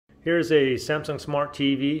Here's a Samsung Smart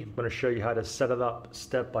TV. I'm going to show you how to set it up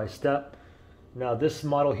step by step. Now this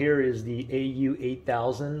model here is the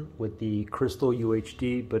AU8000 with the Crystal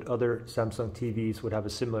UHD, but other Samsung TVs would have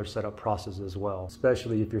a similar setup process as well,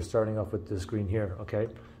 especially if you're starting off with this screen here, okay?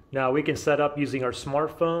 Now we can set up using our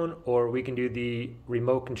smartphone, or we can do the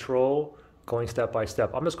remote control going step by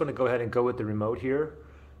step. I'm just going to go ahead and go with the remote here.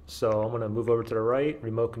 So I'm going to move over to the right,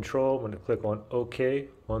 remote control. I'm going to click on OK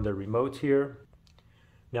on the remote here.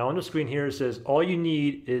 Now on the screen here it says all you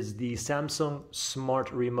need is the Samsung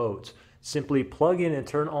Smart Remote. Simply plug in and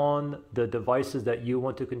turn on the devices that you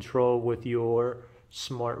want to control with your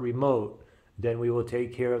smart remote. Then we will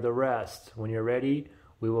take care of the rest. When you're ready,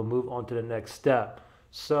 we will move on to the next step.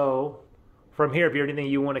 So from here, if you have anything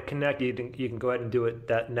you want to connect, you can go ahead and do it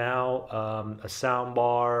now. A sound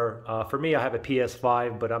bar. For me, I have a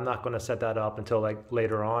PS5, but I'm not going to set that up until like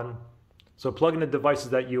later on. So plug in the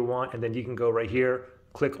devices that you want, and then you can go right here,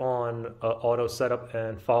 click on auto setup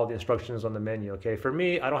and follow the instructions on the menu. Okay, for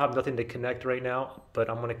me, I don't have nothing to connect right now, but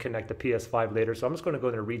I'm going to connect the PS5 later. So I'm just going to go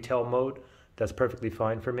into retail mode. That's perfectly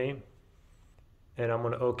fine for me. And I'm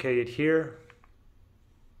going to OK it here.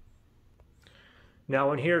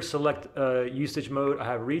 Now in here, select usage mode. I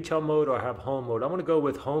have retail mode or I have home mode. I'm going to go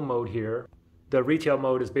with home mode here. The retail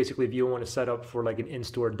mode is basically if you want to set up for like an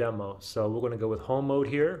in-store demo. So we're going to go with home mode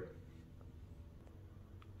here.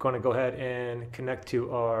 Going to go ahead and connect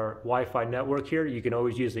to our Wi-Fi network here. You can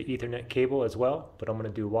always use the Ethernet cable as well, but I'm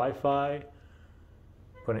going to do Wi-Fi. I'm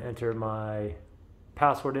going to enter my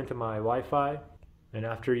password into my Wi-Fi, and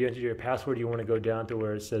after you enter your password, you want to go down to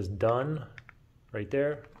where it says done right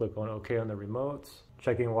there. Click on OK on the remote.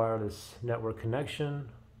 Checking wireless network connection.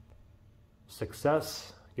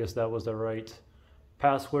 Success. I guess that was the right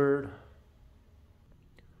password.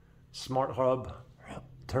 Smart Hub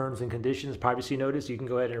terms and conditions, privacy notice. You can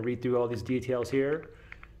go ahead and read through all these details here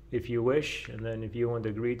if you wish, and then if you want to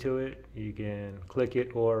agree to it, you can click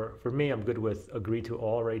it, or for me, I'm good with agree to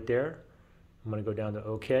all right there. I'm going to go down to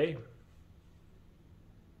OK.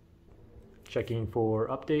 Checking for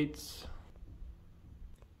updates.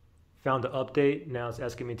 Found the update. Now it's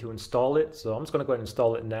asking me to install it, so I'm just going to go ahead and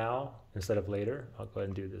install it now instead of later. I'll go ahead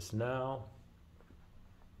and do this now.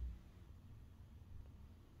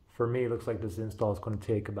 For me, it looks like this install is going to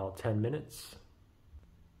take about 10 minutes.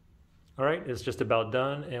 All right, it's just about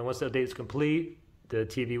done. And once the update is complete, the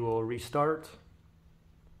TV will restart.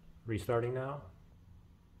 Restarting now.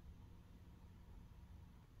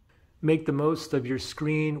 Make the most of your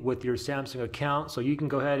screen with your Samsung account. So you can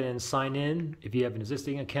go ahead and sign in if you have an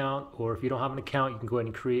existing account, or if you don't have an account, you can go ahead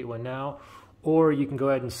and create one now. Or you can go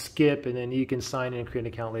ahead and skip, and then you can sign in and create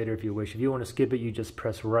an account later if you wish. If you want to skip it, you just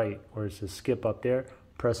press right, where it says skip up there.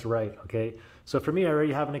 Press right, okay? So for me, I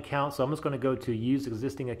already have an account, so I'm just going to go to use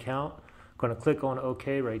existing account. I'm going to click on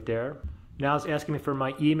OK right there. Now it's asking me for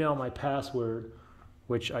my email, my password,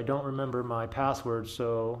 which I don't remember my password.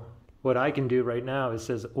 So what I can do right now, it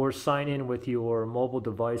says, or sign in with your mobile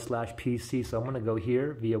device / PC. So I'm going to go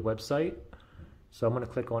here via website. So I'm going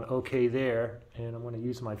to click on OK there, and I'm going to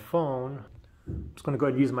use my phone. I'm just going to go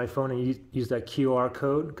ahead and use my phone and use that QR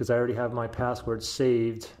code because I already have my password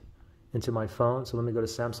saved into my phone. So let me go to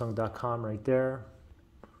Samsung.com right there.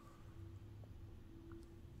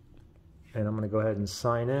 And I'm going to go ahead and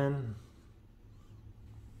sign in.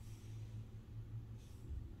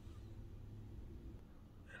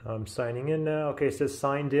 I'm signing in now. Okay, it says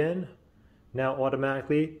signed in. Now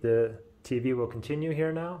automatically the TV will continue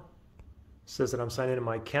here now. It says that I'm signed into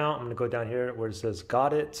my account. I'm going to go down here where it says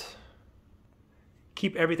got it.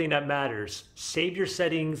 Keep everything that matters. Save your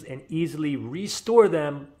settings and easily restore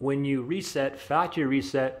them when you reset, factory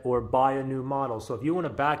reset, or buy a new model. So if you want to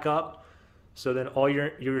back up, so then all your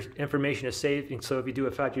information is saved. And so if you do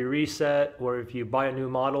a factory reset, or if you buy a new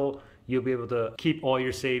model, you'll be able to keep all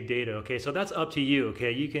your saved data. Okay, so that's up to you.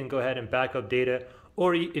 Okay, you can go ahead and back up data,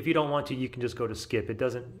 or if you don't want to, you can just go to skip.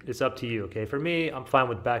 It's up to you. Okay, for me, I'm fine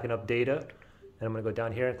with backing up data. And I'm going to go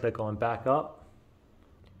down here and click on backup.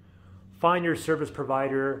 Find your service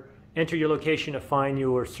provider, enter your location to find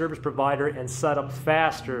your service provider and set up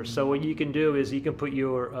faster. So what you can do is you can put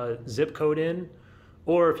your zip code in,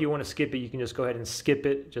 or if you want to skip it, you can just go ahead and skip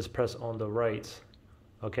it. Just press on the right.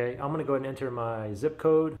 Okay, I'm going to go ahead and enter my zip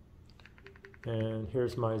code. And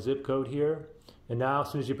here's my zip code here. And now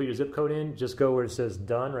as soon as you put your zip code in, just go where it says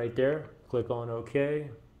done right there. Click on OK.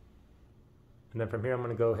 And then from here, I'm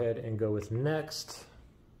going to go ahead and go with next.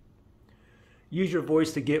 Use your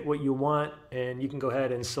voice to get what you want, and you can go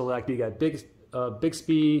ahead and select. You got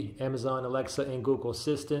Bixby, Amazon Alexa, and Google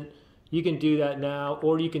Assistant. You can do that now,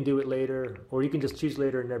 or you can do it later, or you can just choose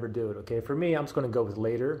later and never do it. Okay, for me, I'm just going to go with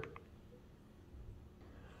later.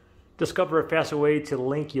 discover a faster way to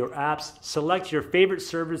link your apps. Select your favorite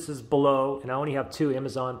services below, and I only have two,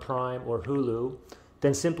 Amazon Prime or Hulu.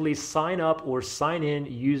 Then simply sign up or sign in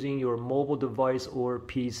using your mobile device or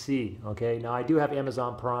PC, okay? Now I do have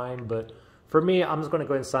Amazon Prime, but for me, I'm just gonna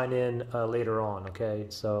go ahead and sign in later on, okay?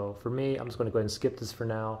 So for me, I'm just gonna go ahead and skip this for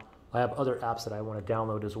now. I have other apps that I wanna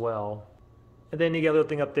download as well. And then you get a little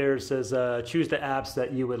thing up there that says choose the apps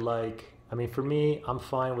that you would like. I mean, for me, I'm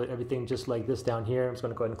fine with everything just like this down here. I'm just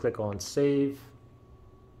gonna go ahead and click on save.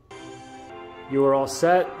 You are all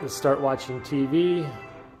set. Let's start watching TV.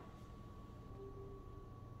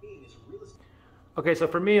 Okay, so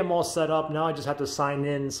for me, I'm all set up. Now I just have to sign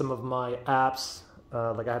in some of my apps.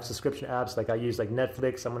 Like I have subscription apps, like I use like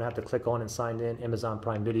Netflix. I'm gonna have to click on and sign in, Amazon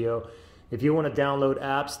Prime Video. If you wanna download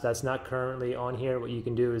apps that's not currently on here, what you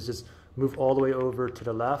can do is just move all the way over to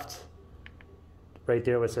the left. Right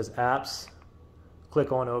there where it says apps.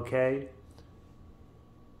 Click on OK.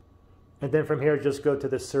 And then from here, just go to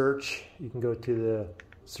the search. You can go to the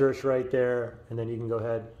search right there, and then you can go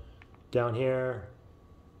ahead down here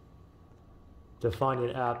to find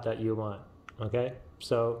an app that you want, okay?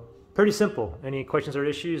 So pretty simple. Any questions or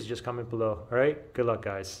issues, just comment below, all right? Good luck,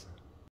 guys.